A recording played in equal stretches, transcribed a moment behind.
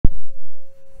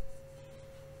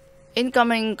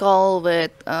Incoming call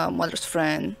with mother's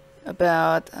friend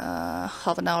about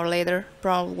half an hour later,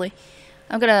 probably.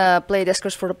 I'm gonna play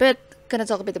Duskers for a bit. Gonna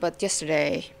talk a bit about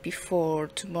yesterday before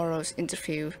tomorrow's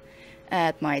interview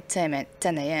at my 10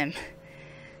 a.m.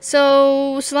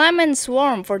 So, Slime and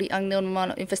Swarm for the unknown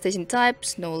amount of infestation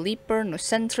types, no Leaper, no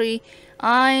Sentry.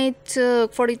 I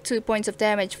took 42 points of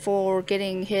damage for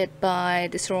getting hit by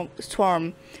the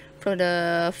Swarm from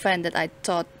the fan that I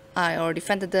thought I already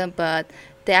fended them, but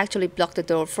they actually blocked the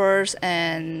door first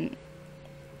and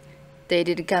they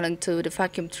didn't get into the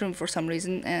vacuum room for some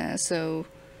reason, so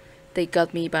they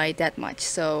got me by that much.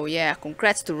 So yeah,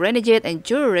 congrats to Renegade and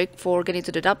Jurek for getting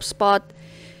to the top spot.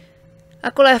 I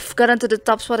could have gotten to the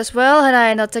top spot as well had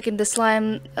I not taken the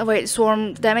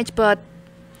swarm damage, but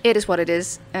it is what it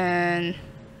is. And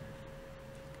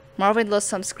Marvin lost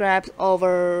some scraps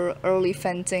over early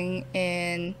fencing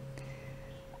in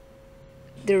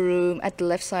the room at the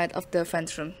left side of the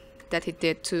vent room that he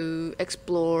did to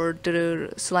explore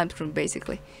the slime room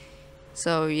basically.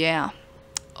 So yeah.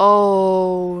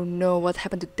 Oh no, what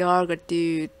happened to Darker,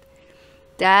 dude?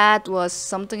 That was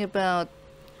something about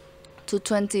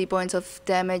 220 points of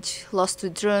damage lost to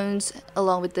drones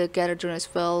along with the gather drone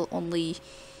as well. Only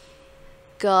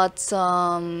got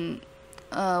some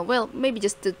well, maybe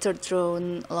just the third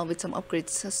drone along with some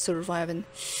upgrades surviving.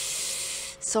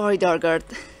 Sorry, Dargard.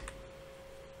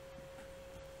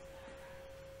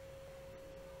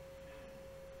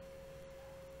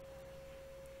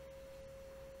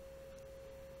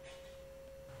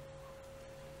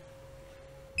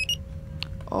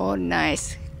 Oh,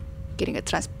 nice. Getting a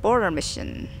transporter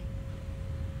mission.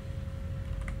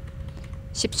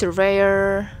 Ship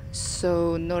surveyor.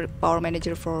 So no power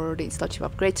manager for the installed ship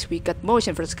upgrades. We got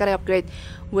motion for the sky upgrade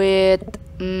with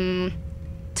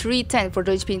 310 for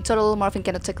the HP in total. Marvin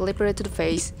cannot take a Liberator to the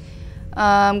face.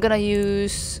 I'm gonna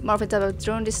use Marvin type of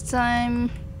drone this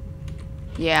time.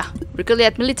 Yeah, we're currently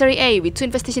at military A with 2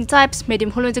 infestation types,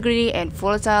 medium hull integrity and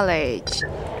volatile age.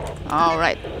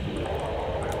 Alright.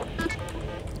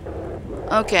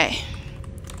 Okay.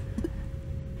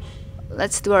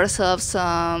 Let's do ourselves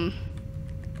some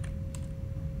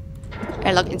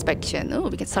airlock inspection. Oh,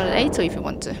 we can start at A2 if you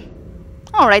want to.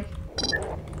 Alright.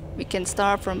 We can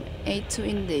start from A2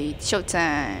 indeed.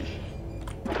 Showtime.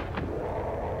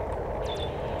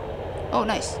 Oh,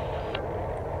 nice.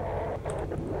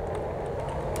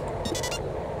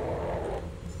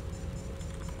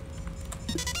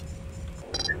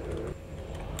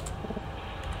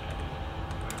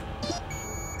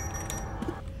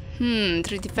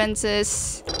 Three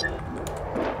defenses.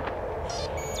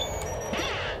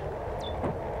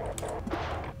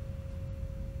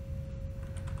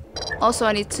 Also,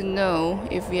 I need to know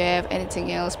if we have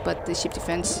anything else but the ship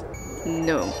defense.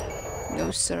 No.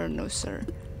 No, sir. No, sir.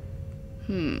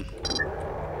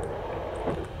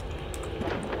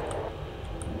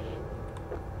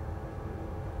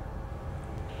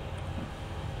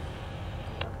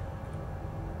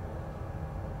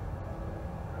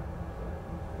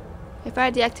 If I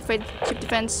deactivate ship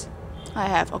defense, I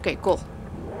have. Okay, cool.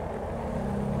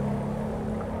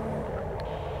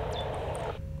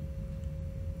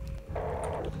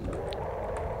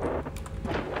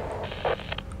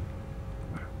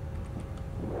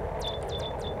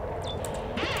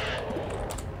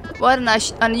 What an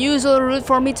unusual route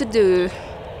for me to do.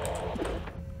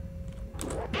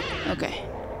 Okay.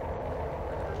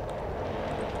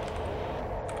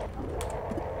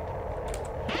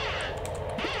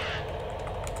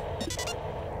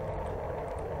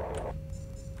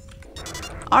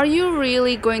 Are you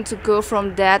really going to go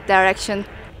from that direction?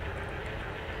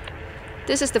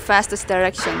 This is the fastest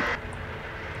direction.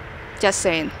 Just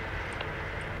saying.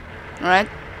 Alright?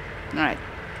 Alright.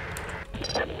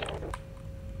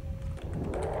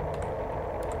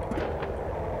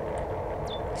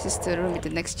 This is the room with the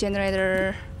next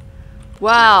generator.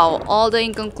 Wow, all the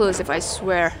inconclusive, I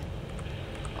swear.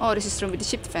 Oh, this is the room with the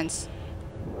ship defense.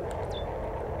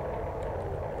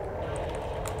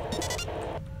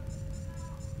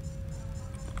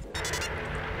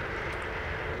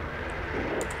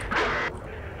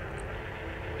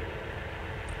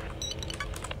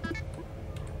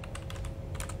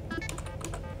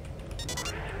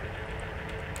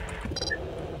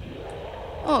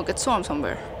 Oh, got swarm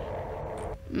somewhere.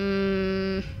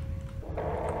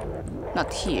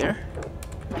 Not here.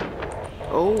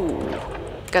 Oh,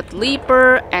 got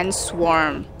Leaper and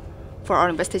Swarm for our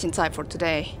investigation type for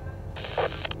today.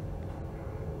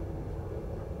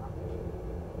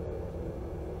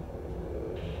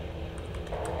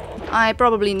 I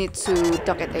probably need to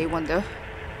dock at A1 though.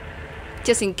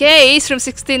 Just in case room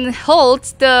 16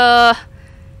 holds the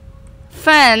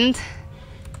fan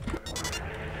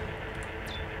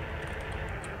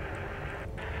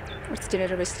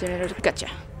waste generator. Gotcha.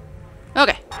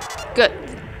 Okay, good.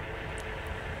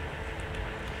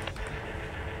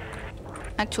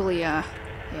 Actually, yeah.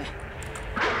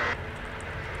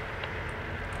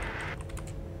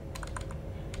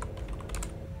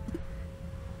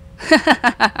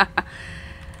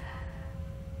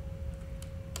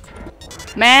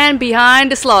 Man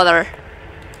behind the slaughter.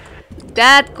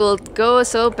 That could go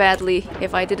so badly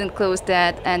if I didn't close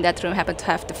that and that room happened to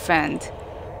have the vent.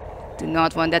 Do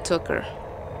not want that to occur.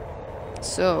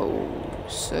 So.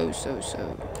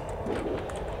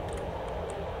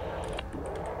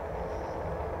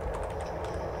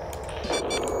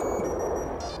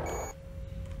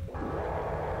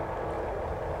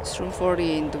 It's room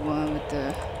 40 in the one with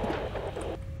the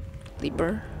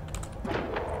leaper.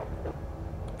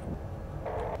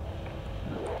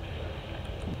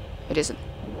 It isn't.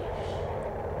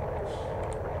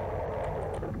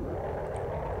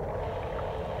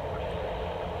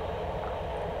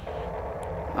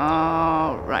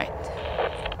 All right.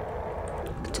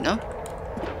 Good to know.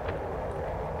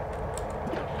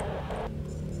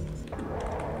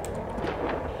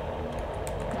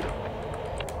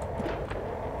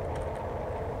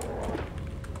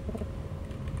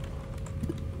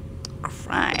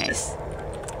 Christ.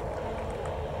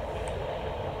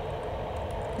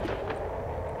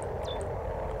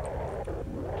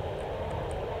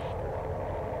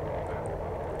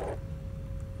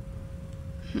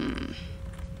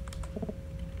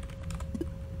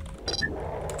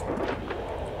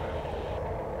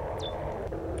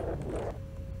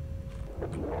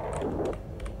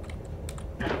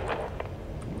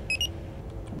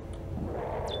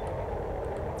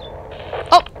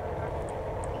 Oh!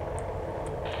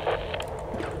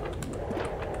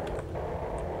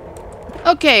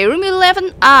 Okay, room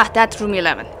 11. Ah, that's room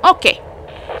 11. Okay.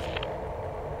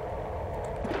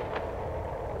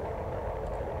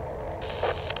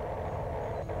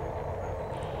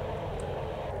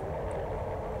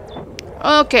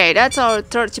 Okay, that's our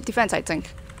third ship defense, I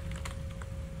think.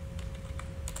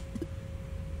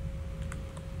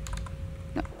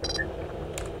 No.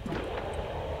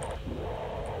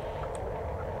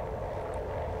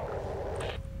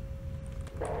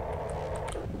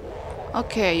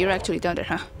 Okay, you're actually down there,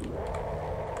 huh?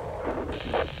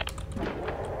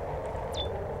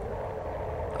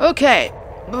 Okay.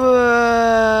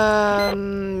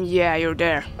 Yeah, you're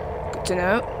there. Good to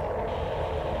know.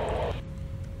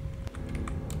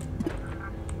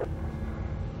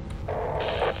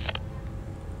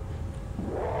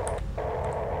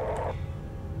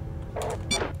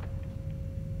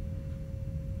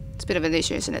 It's a bit of an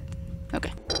issue, isn't it?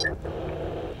 Okay.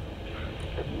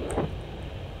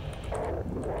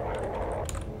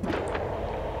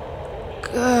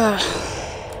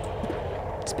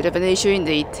 It's a bit of an issue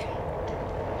indeed.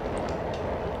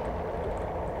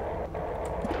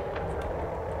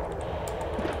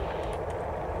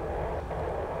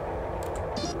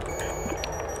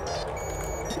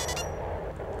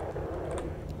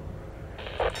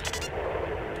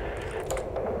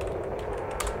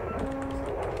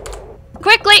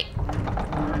 Quickly!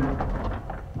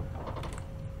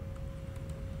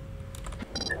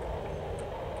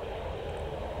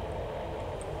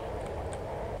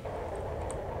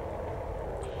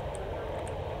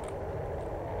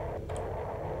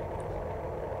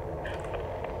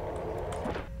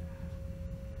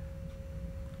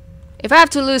 If I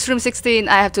have to lose room 16,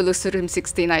 I have to lose room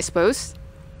 16, I suppose.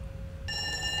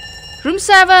 Room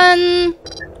 7!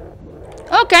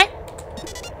 Okay.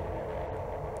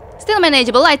 Still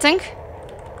manageable, I think.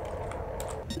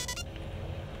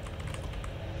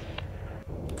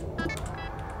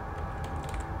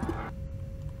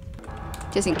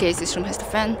 Just in case this room has the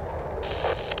fan.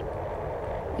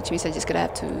 Which means I just gotta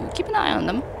have to keep an eye on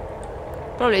them.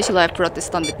 Probably should have brought this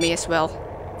stun with me as well.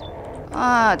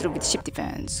 Ah, the room with ship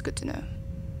defense. Good to know.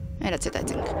 And that's it, I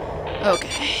think.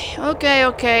 Okay.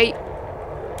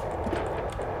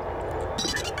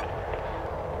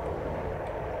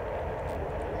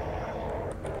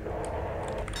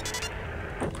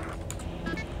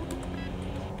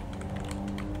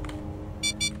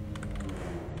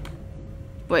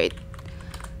 Wait.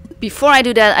 Before I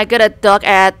do that, I gotta dock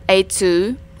at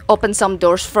A2. Open some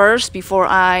doors first before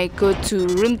I go to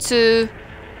room 2.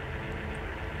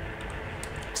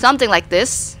 Something like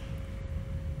this.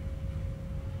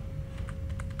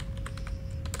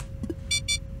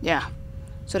 Yeah.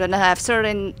 So that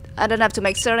I don't have to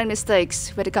make certain mistakes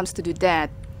when it comes to do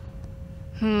that.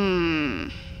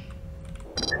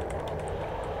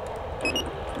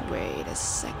 Wait a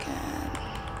second.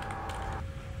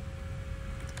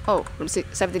 Oh, room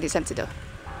 17 is empty though.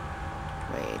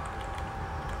 Wait.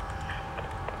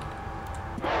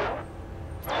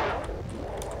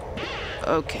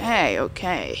 Okay,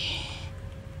 okay.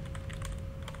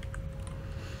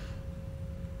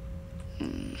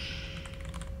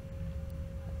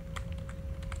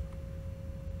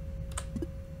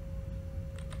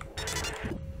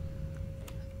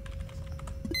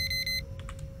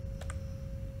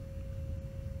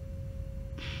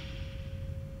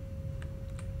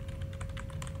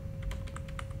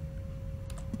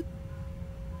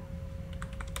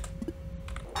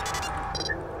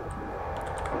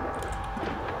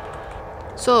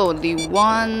 So the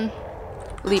one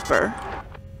leaper.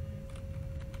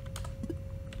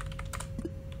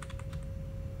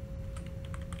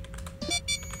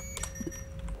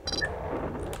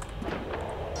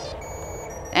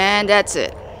 And that's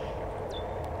it.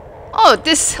 Oh,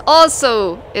 this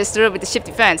also is through with the ship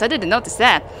defense. I didn't notice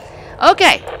that.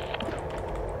 Okay.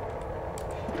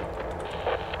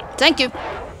 Thank you.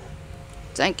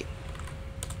 Thank you.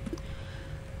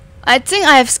 I think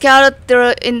I have scouted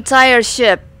the entire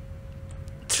ship.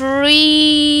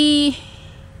 3...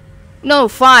 No,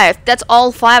 5. That's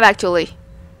all 5 actually.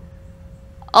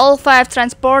 All 5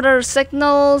 transporter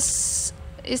signals.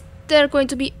 Is there going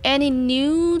to be any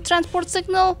new transport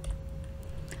signal?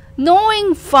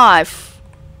 Knowing 5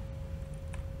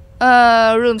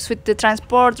 rooms with the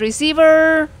transport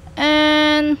receiver,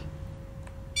 and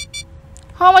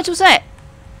how much was that?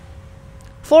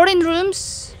 14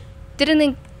 rooms.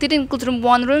 Didn't include room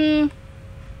 1 room.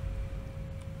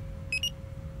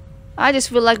 I just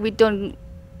feel like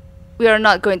we are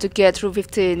not going to get through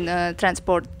 15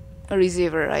 transport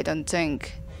receiver. I don't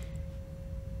think.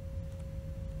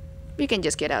 We can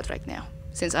just get out right now,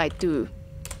 since I do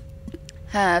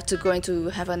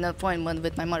have an appointment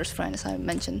with my mother's friend, as I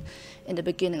mentioned in the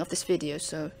beginning of this video.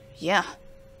 So yeah.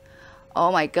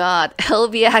 Oh my god,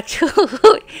 LB actually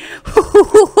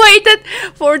waited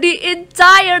for the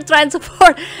entire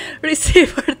transport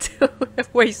receiver to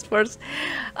waste first.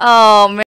 Oh man.